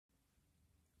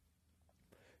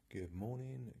Good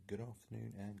morning, good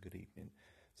afternoon, and good evening.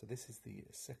 So, this is the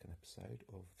second episode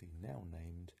of the now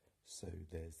named So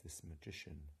There's This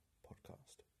Magician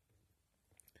podcast.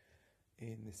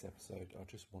 In this episode, I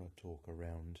just want to talk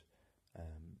around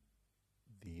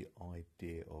the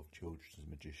idea of children's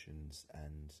magicians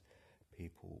and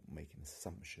people making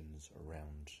assumptions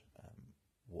around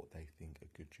what they think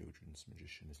a good children's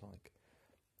magician is like.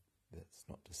 That's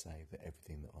not to say that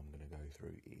everything that I'm going to go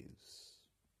through is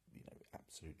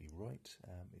absolutely right.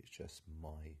 It's just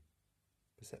my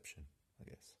perception, I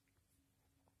guess.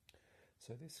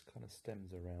 So this kind of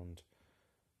stems around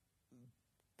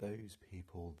those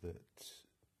people that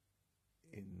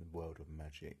in the world of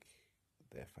magic,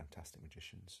 they're fantastic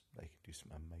magicians. They can do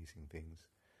some amazing things,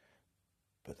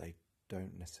 but they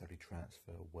don't necessarily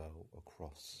transfer well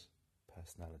across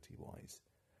personality-wise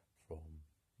from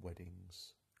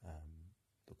weddings,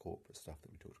 the corporate stuff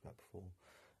that we talked about before,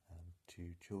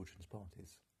 to children's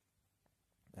parties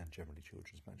and generally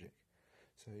children's magic.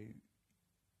 So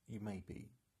you may be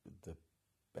the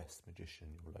best magician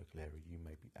in your local area, you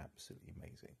may be absolutely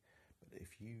amazing, but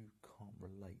if you can't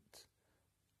relate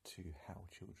to how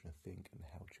children think and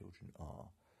how children are,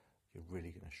 you're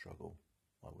really going to struggle,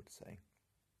 I would say.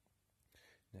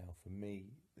 Now for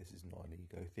me, this is not an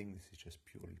ego thing, this is just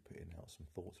purely putting out some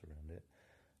thoughts around it.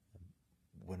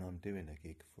 When I'm doing a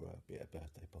gig for a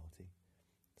birthday party,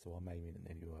 so I'm aiming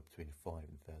at anywhere between 5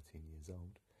 and 13 years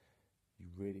old, you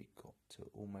really got to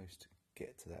almost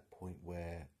get to that point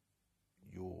where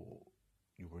you're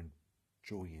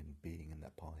enjoying being in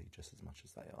that party just as much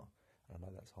as they are. And I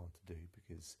know that's hard to do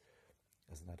because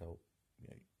as an adult,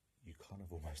 you kind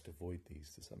of almost avoid these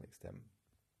to some extent.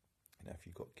 If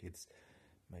you've got kids,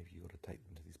 maybe you've got to take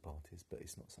them to these parties, but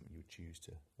it's not something you would choose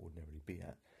to ordinarily be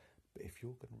at. But if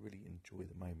you're going to really enjoy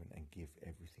the moment and give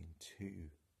everything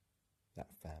to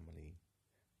that family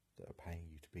that are paying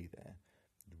you to be there,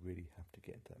 you really have to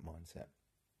get into that mindset.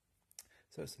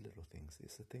 So it's the little things.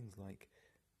 It's the things like,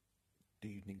 do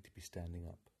you need to be standing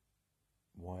up?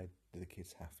 Why do the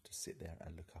kids have to sit there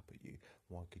and look up at you?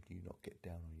 Why could you not get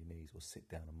down on your knees or sit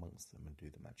down amongst them and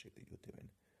do the magic that you're doing?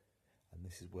 And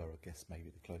this is where I guess maybe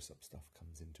the close-up stuff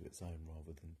comes into its own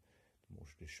rather than the more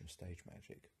traditional stage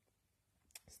magic.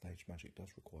 Stage magic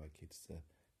does require kids to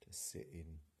sit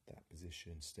in that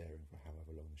position, staring for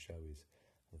however long the show is.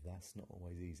 That's not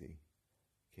always easy.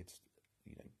 Kids,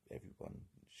 everyone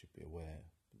should be aware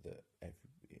that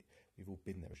we've all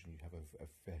been there, and you have a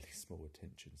fairly small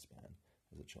attention span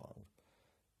as a child.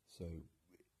 So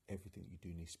everything you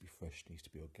do needs to be fresh, needs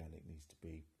to be organic, needs to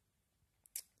be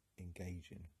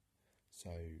engaging.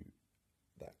 So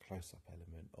that close-up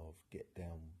element of get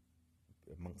down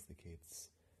amongst the kids,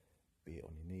 be it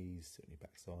on your knees, sit on your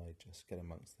backside, just get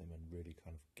amongst them and really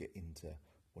kind of get into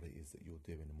what it is that you're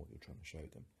doing and what you're trying to show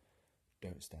them.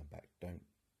 Don't stand back, don't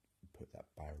put that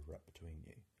barrier up between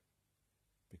you,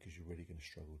 because you're really going to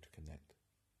struggle to connect.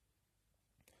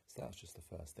 So that's just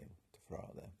the first thing to throw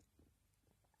out there.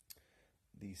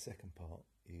 The second part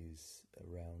is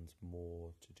around more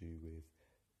to do with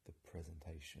the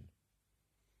presentation.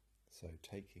 So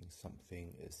taking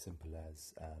something as simple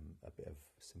as a bit of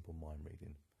simple mind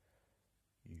reading.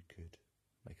 You could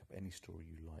make up any story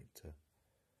you like to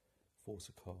force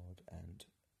a card, and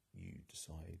you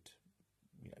decide,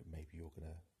 maybe you're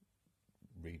going to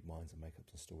read minds and make up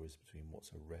some stories between what's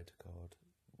a red card,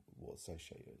 what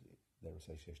their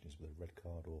association is with a red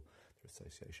card, or their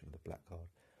association with a black card.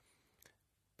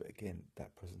 But again,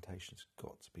 that presentation's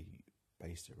got to be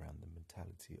based around the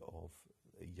mentality of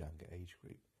a younger age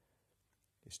group.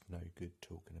 It's no good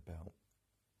talking about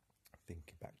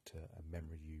thinking back to a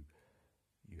memory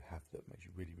you have that makes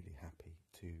you really, really happy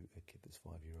to a kid that's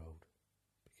 5-year-old,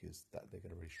 because that they're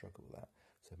going to really struggle with that.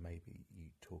 So maybe you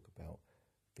talk about,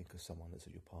 think of someone that's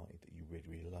at your party that you really,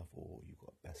 really love, or you've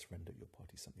got a best friend at your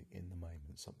party, something in the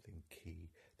moment, something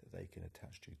key that they can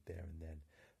attach to there and then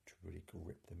to really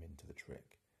grip them into the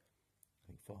trick. I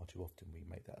think far too often we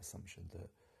make that assumption that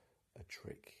a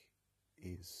trick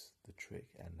is the trick,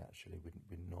 and actually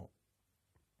we're not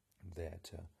there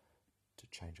to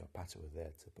change our pattern. We're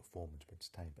there to perform and to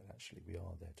entertain, but actually we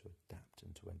are there to adapt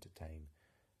and to entertain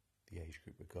the age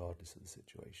group regardless of the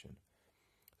situation.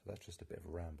 So that's just a bit of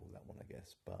a ramble, that one, I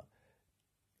guess, but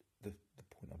the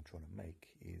point I'm trying to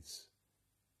make is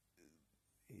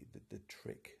the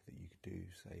trick that you could do,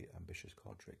 say ambitious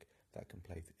card trick, that can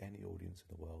play to any audience in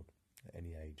the world at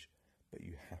any age, but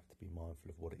you have to be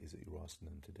mindful of what it is that you're asking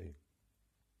them to do.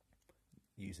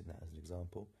 Using that as an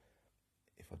example,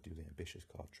 if I do the ambitious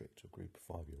card trick to a group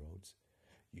of 5-year-olds,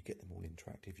 you get them all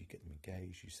interactive, you get them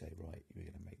engaged, you say, right, you're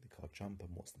going to make the card jump, and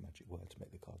what's the magic word to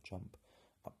make the card jump?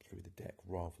 Up through the deck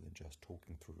rather than just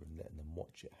talking through and letting them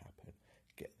watch it happen.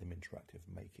 Get them interactive,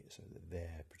 make it so that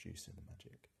they're producing the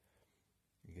magic.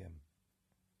 Again,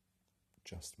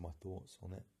 just my thoughts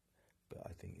on it, but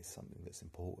I think it's something that's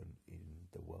important in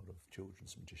the world of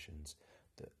children's magicians,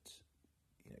 that,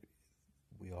 you know,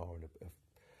 we are in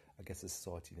I guess a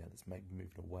society now that's maybe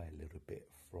moving away a little bit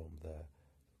from the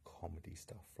comedy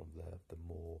stuff, from the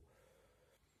more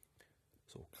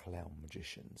sort of clown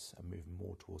magicians, and moving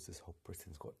more towards this whole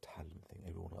Britain's Got Talent thing.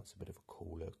 Everyone likes a bit of a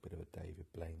cool look, a bit of a David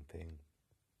Blaine thing,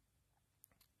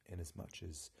 in as much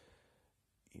as,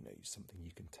 you know, something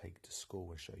you can take to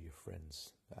school and show your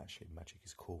friends that actually magic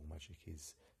is cool. Magic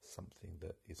is something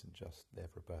that isn't just there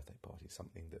for a birthday party,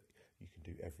 something that you can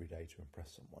do every day to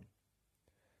impress someone.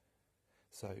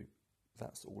 So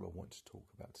that's all I want to talk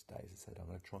about today. As I said, I'm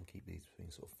going to try and keep these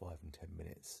between sort of 5 and 10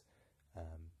 minutes,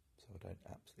 so I don't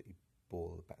absolutely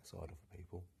bore the backside off of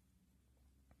people,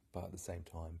 but at the same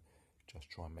time just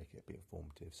try and make it a bit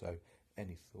informative. So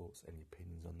any thoughts, any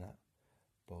opinions on that,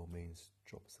 by all means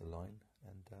drop us a line,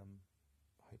 and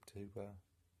I hope to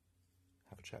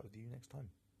have a chat with you next time.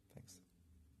 Thanks.